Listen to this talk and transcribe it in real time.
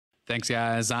Thanks,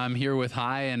 guys. I'm here with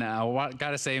High, and I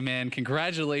gotta say, man,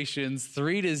 congratulations,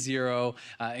 3-0.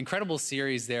 Incredible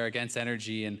series there against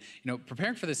NRG, and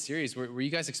preparing for this series, were you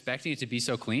guys expecting it to be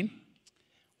so clean?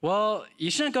 Well,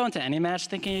 you shouldn't go into any match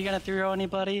thinking you're gonna 3-0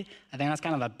 anybody. I think that's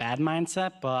kind of a bad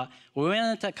mindset, but we went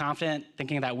into it confident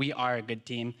thinking that we are a good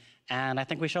team, and I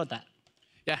think we showed that.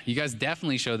 Yeah, you guys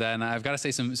definitely showed that, and I've got to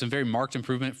say some very marked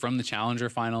improvement from the Challenger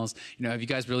finals. Have you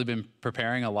guys really been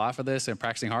preparing a lot for this and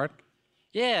practicing hard?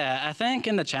 Yeah, I think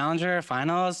in the Challenger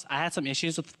finals, I had some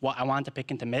issues with what I wanted to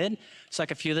pick into mid. So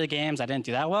like a few of the games, I didn't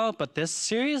do that well. But this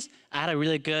series, I had a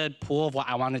really good pool of what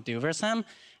I wanted to do versus him.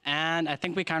 And I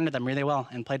think we countered them really well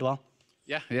and played well.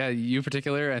 Yeah, you in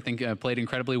particular, I think played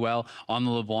incredibly well on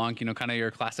the LeBlanc, kind of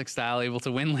your classic style, able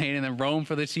to win lane and then roam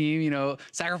for the team,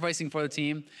 sacrificing for the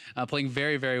team, playing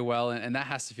very, very well, and that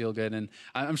has to feel good. And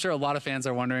I'm sure a lot of fans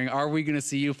are wondering, are we going to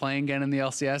see you playing again in the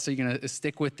LCS? Are you going to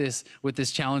stick with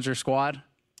this Challenger squad?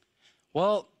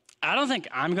 Well, I don't think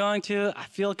I'm going to. I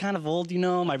feel kind of old,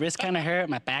 my wrist kind of hurt,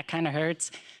 my back kind of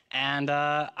hurts, and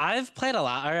I've played a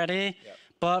lot already. Yep.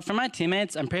 But for my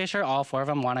teammates, I'm pretty sure all 4 of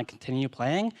them want to continue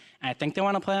playing. And I think they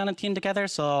want to play on a team together.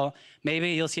 So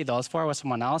maybe you'll see those 4 with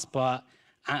someone else. But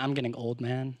I'm getting old,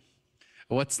 man.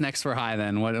 What's next for High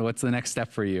then? What's the next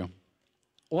step for you?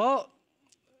 Well,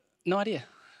 no idea.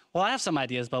 Well, I have some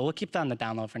ideas, but we'll keep that on the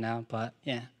download for now. But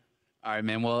yeah. All right,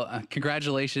 man. Well,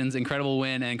 congratulations. Incredible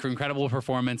win and incredible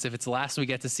performance. If it's the last we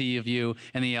get to see of you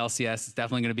in the LCS, it's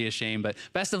definitely going to be a shame. But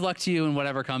best of luck to you in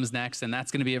whatever comes next. And that's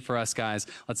going to be it for us, guys.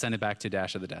 Let's send it back to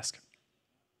Dash at the desk.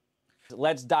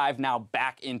 Let's dive now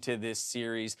back into this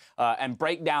series and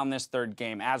break down this third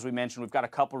game. As we mentioned, we've got a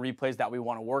couple replays that we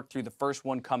want to work through. The first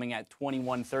one coming at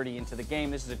 21:30 into the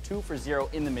game. This is a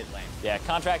 2-for-0 in the mid lane. Yeah,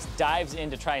 Contractz dives in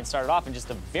to try and start it off, and just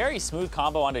a very smooth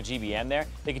combo onto GBM there.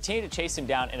 They continue to chase him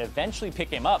down and eventually pick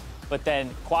him up, but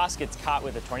then Quas gets caught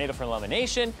with a tornado from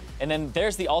LemonNation, and then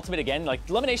there's the ultimate again. Like,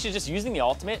 LemonNation is just using the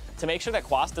ultimate to make sure that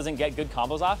Quas doesn't get good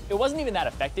combos off. It wasn't even that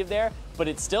effective there, but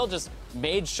it still just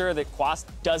made sure that Quas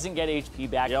doesn't get HP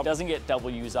back, doesn't get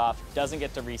W's off, doesn't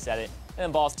get to reset it, and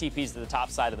then balls TPs to the top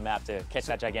side of the map to catch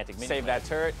that gigantic minion. Save that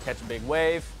turret, catch a big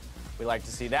wave. We like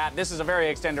to see that. This is a very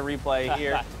extended replay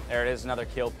here. There it is, another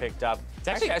kill picked up.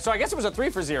 Actually, so I guess it was a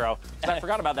 3-for-0. I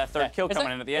forgot about that third kill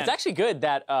coming in at the end. It's actually good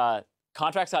that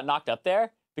Contractz got knocked up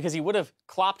there, because he would have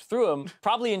clopped through him,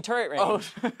 probably in turret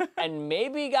range, and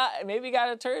maybe got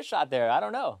a turret shot there. I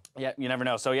don't know. Yeah, you never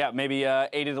know. So yeah, maybe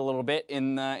aided a little bit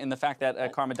in the fact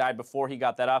that Karma died before he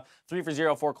got that up.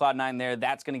 3-for-0 for CLOUD9 there.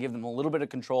 That's going to give them a little bit of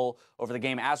control over the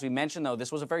game. As we mentioned, though,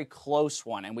 this was a very close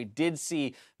one, and we did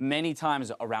see many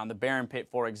times around the Baron pit,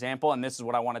 for example, and this is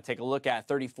what I want to take a look at.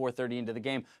 34-30 into the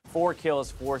game. 4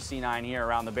 kills for C9 here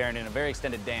around the Baron in a very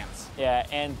extended dance. Yeah,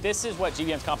 and this is what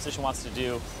GBM's composition wants to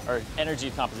do, or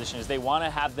NRG composition, is they want to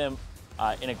have them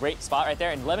in a great spot right there.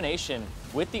 And LemonNation,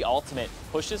 with the ultimate,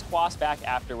 pushes Quas back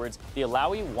afterwards. The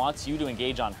Alawi wants you to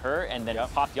engage on her and then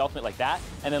pop the ultimate like that.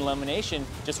 And then LemonNation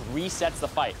just resets the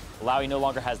fight. Alawi no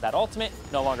longer has that ultimate,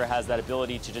 no longer has that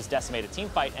ability to just decimate a team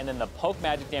fight. And then the poke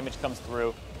magic damage comes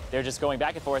through. They're just going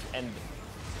back and forth. And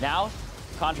now,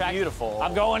 Contractz. Beautiful.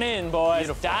 I'm going in, boys.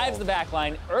 Beautiful. Dives the back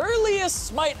line. Earliest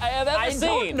smite I have ever seen. I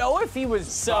don't know if he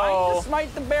was trying to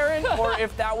smite the Baron or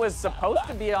if that was supposed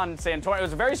to be on Santorin. It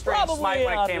was a very strange smite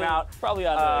when it came out. Probably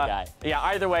on another guy. Yeah,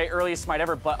 either way, earliest smite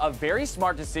ever, but a very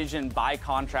smart decision by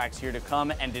Contractz here to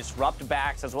come and disrupt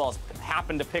backs as well as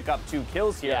happen to pick up 2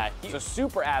 kills here. Yeah, so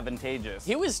super advantageous.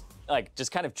 He was like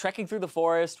just kind of trekking through the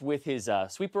forest with his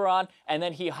sweeper on, and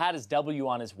then he had his W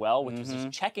on as well, which was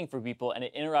just checking for people, and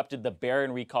it interrupted the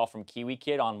Baron recall from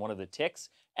KiWiKiD on one of the ticks,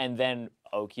 and then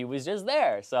Ohq was just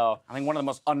there. So I think one of the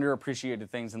most underappreciated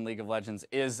things in League of Legends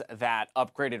is that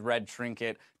upgraded red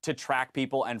trinket to track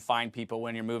people and find people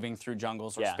when you're moving through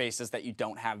jungles or spaces that you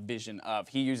don't have vision of.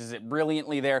 He uses it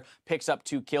brilliantly there, picks up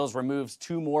 2 kills, removes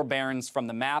 2 more Barons from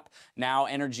the map. Now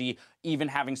NRG, even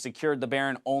having secured the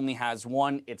Baron, only has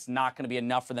 1. It's not going to be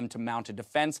enough for them to mount a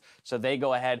defense, so they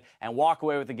go ahead and walk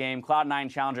away with the game. CLOUD9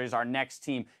 Challenger is our next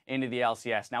team into the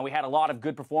LCS. Now, we had a lot of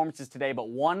good performances today, but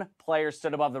one player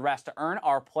stood above the rest to earn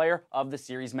our player of the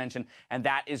series mention, and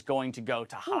that is going to go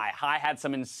to High. High had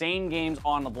some insane games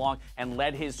on LeBlanc and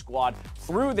led his squad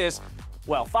through this,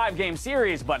 well, 5-game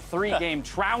series, but 3-game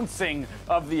trouncing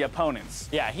of the opponents.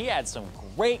 Yeah, he had some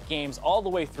great games all the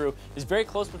way through. It was very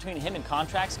close between him and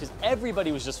Contractz because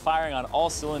everybody was just firing on all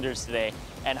cylinders today.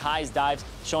 And High's dives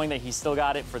showing that he's still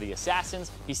got it for the Assassins,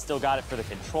 he's still got it for the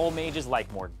control mages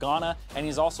like Morgana, and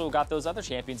he's also got those other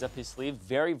champions up his sleeve.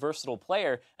 Very versatile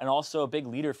player and also a big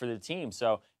leader for the team.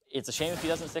 So it's a shame if he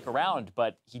doesn't stick around,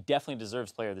 but he definitely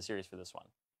deserves player of the series for this one.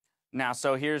 Now,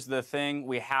 so here's the thing.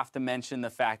 We have to mention the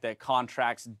fact that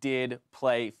Contractz did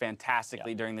play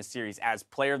fantastically during the series. As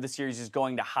player of the series is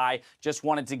going to High, just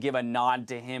wanted to give a nod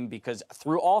to him because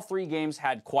through all 3 games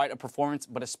had quite a performance,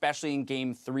 but especially in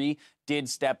Game 3, did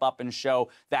step up and show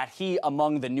that he,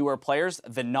 among the newer players,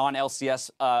 the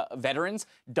non-LCS veterans,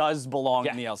 does belong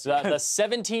in the LCS. The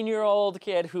 17-year-old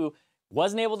kid who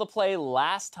wasn't able to play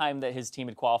last time that his team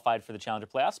had qualified for the Challenger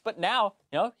playoffs, but now,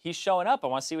 he's showing up. I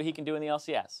want to see what he can do in the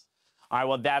LCS. All right,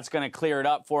 well, that's going to clear it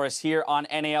up for us here on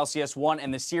NALCS 1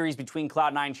 and the series between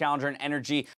Cloud9 Challenger and NRG